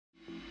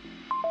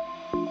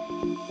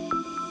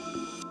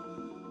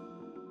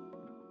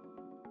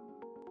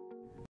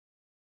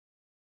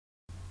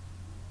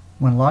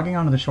When logging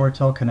onto the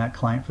ShoreTel Connect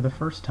client for the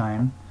first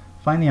time,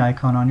 find the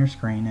icon on your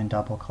screen and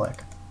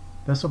double-click.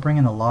 This will bring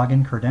in the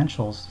login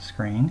credentials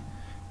screen.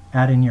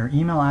 Add in your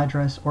email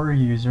address or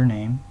your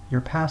username,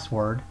 your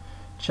password.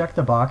 Check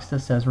the box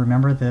that says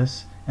remember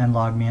this and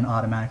log me in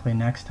automatically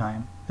next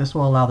time. This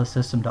will allow the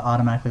system to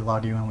automatically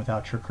log you in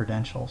without your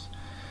credentials.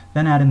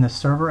 Then add in the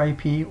server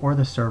IP or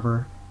the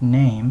server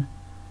name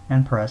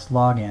and press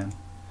login.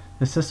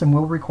 The system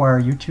will require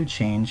you to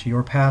change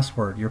your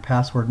password. Your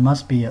password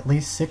must be at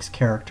least 6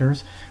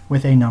 characters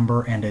with a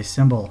number and a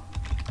symbol.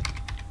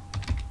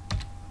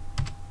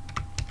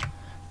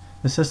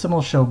 The system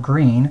will show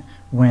green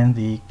when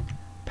the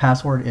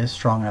password is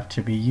strong enough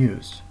to be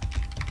used.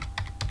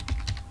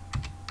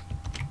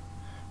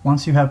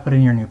 Once you have put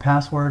in your new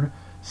password,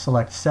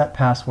 select Set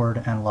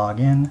Password and log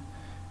in,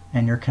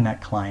 and your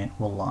Connect client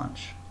will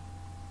launch.